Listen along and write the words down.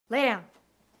Lay down.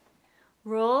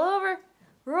 Roll over.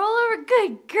 Roll over.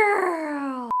 Good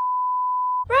girl.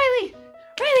 Riley!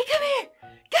 Riley, come here!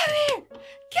 Come here!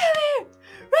 Come here!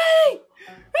 Riley!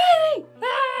 Riley!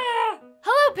 Ah!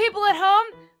 Hello, people at home.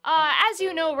 As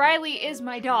you know, Riley is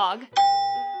my dog.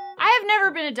 I have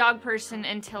never been a dog person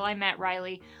until I met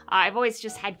Riley. I've always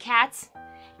just had cats.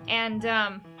 And,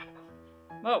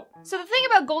 whoa. So the thing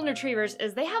about golden retrievers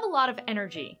is they have a lot of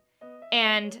energy.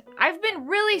 And I've been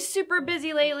really super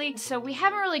busy lately, so we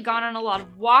haven't really gone on a lot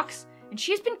of walks, and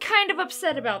she's been kind of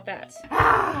upset about that.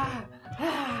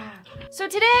 So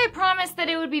today I promised that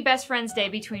it would be best friends day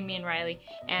between me and Riley,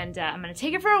 and I'm gonna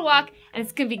take her for a walk, and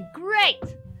it's gonna be great!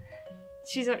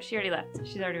 She already left.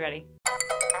 She's already ready.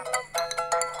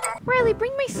 Riley,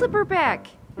 bring my slipper back!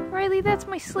 Riley, that's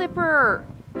my slipper!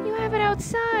 You have it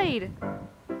outside!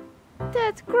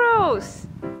 That's gross!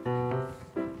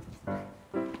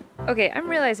 Okay, I'm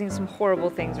realizing some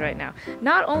horrible things right now.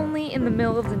 Not only in the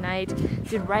middle of the night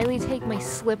did Riley take my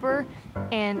slipper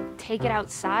and take it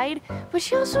outside, but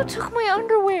she also took my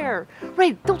underwear.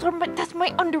 Right, that's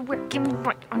my underwear. Give me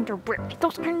my underwear.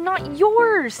 Those are not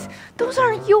yours. Those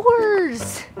aren't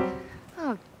yours.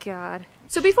 Oh, God.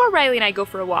 So before Riley and I go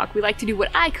for a walk, we like to do what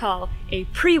I call a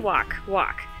pre-walk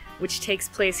walk, which takes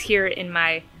place here in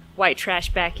my white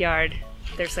trash backyard.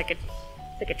 There's like a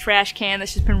trash can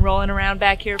that's just been rolling around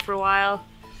back here for a while.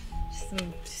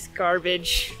 Just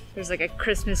garbage. There's like a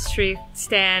Christmas tree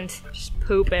stand. Just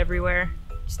poop everywhere.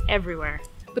 Just everywhere.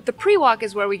 But the pre-walk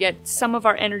is where we get some of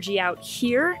our energy out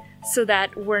here so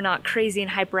that we're not crazy and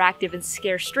hyperactive and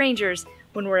scare strangers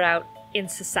when we're out in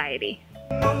society.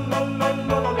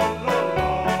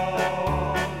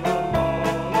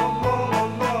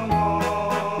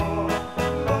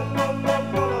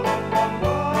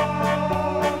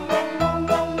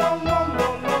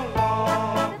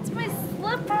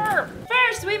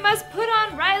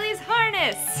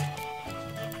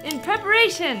 In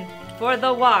preparation for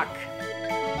the walk.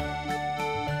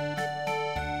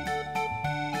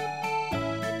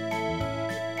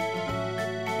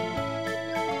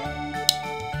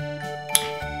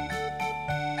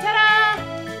 Ta-da!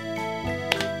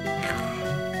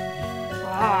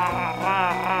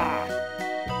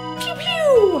 Pew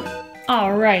pew!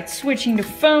 All right, switching to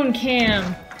phone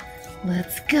cam.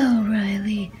 Let's go,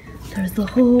 Riley. There's the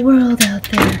whole world out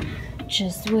there.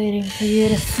 Just waiting for you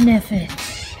to sniff it.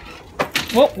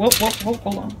 Whoa, whoa, whoa, whoa,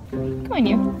 hold on. Come on,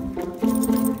 you.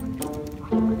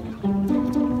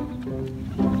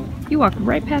 You walked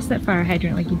right past that fire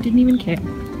hydrant like you didn't even care.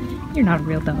 You're not a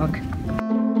real dog.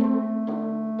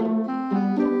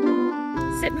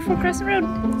 Sit before crossing the road.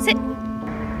 Sit.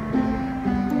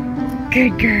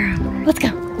 Good girl. Let's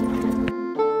go.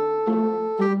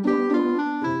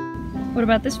 What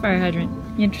about this fire hydrant?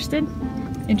 You interested?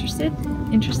 Interested?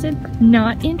 Interested?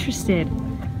 Not interested.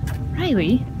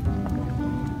 Riley,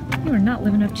 you are not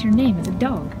living up to your name as a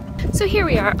dog. So here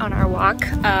we are on our walk.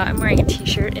 I'm wearing a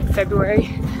t-shirt in February,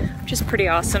 which is pretty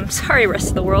awesome. Sorry, rest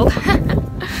of the world.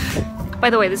 By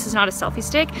the way, this is not a selfie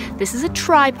stick. This is a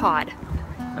tripod.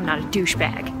 I'm not a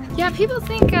douchebag. Yeah, people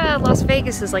think Las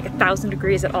Vegas is like 1,000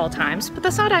 degrees at all times, but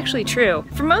that's not actually true.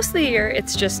 For most of the year,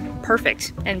 it's just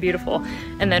perfect and beautiful.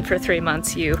 And then for 3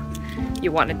 months, you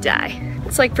want to die.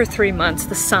 It's like for 3 months,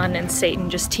 the sun and Satan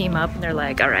just team up and they're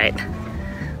like, all right,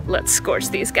 let's scorch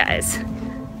these guys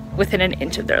within an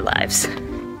inch of their lives.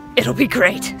 It'll be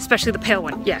great, especially the pale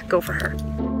one. Yeah, go for her.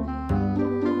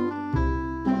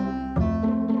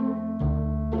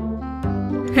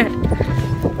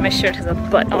 My shirt has a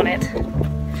butt on it.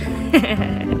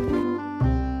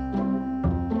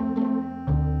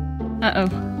 Uh-oh,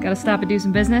 gotta stop and do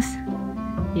some business?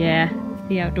 Yeah,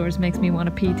 the outdoors makes me want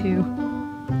to pee too.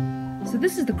 So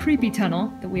this is the creepy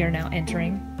tunnel that we are now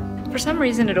entering. For some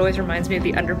reason, it always reminds me of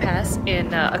the underpass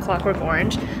in A Clockwork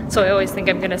Orange, so I always think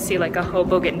I'm gonna see like a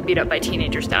hobo getting beat up by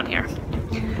teenagers down here.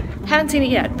 Haven't seen it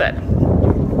yet, but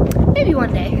maybe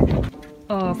one day.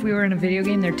 Oh, if we were in a video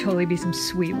game, there'd totally be some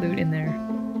sweet loot in there.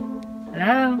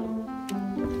 Hello?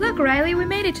 Look, Riley, we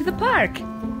made it to the park!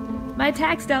 My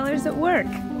tax dollars at work.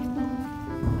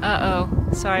 Uh-oh.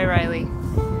 Sorry, Riley.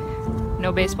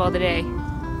 No baseball today.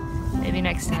 Maybe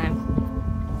next time.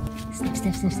 Sniff,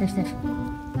 sniff, sniff, sniff, sniff.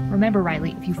 Remember,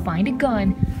 Riley, if you find a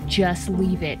gun, just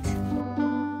leave it.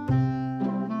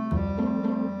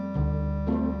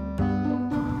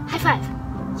 High five!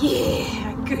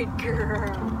 Yeah, good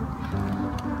girl.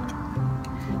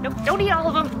 Nope, don't eat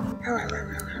all of them.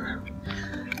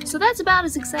 So that's about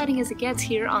as exciting as it gets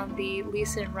here on the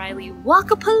Lisa and Riley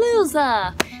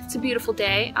Walkapalooza. It's a beautiful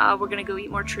day. We're gonna go eat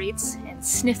more treats and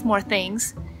sniff more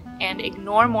things and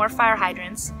ignore more fire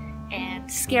hydrants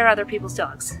and scare other people's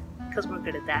dogs. because we're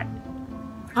good at that.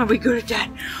 Are we good at that?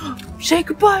 Say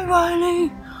goodbye,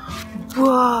 Riley.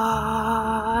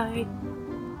 Bye.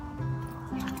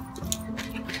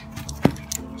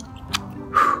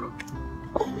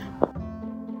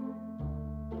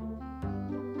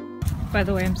 By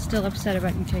the way, I'm still upset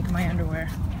about you taking my underwear.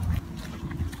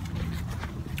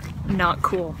 Not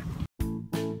cool.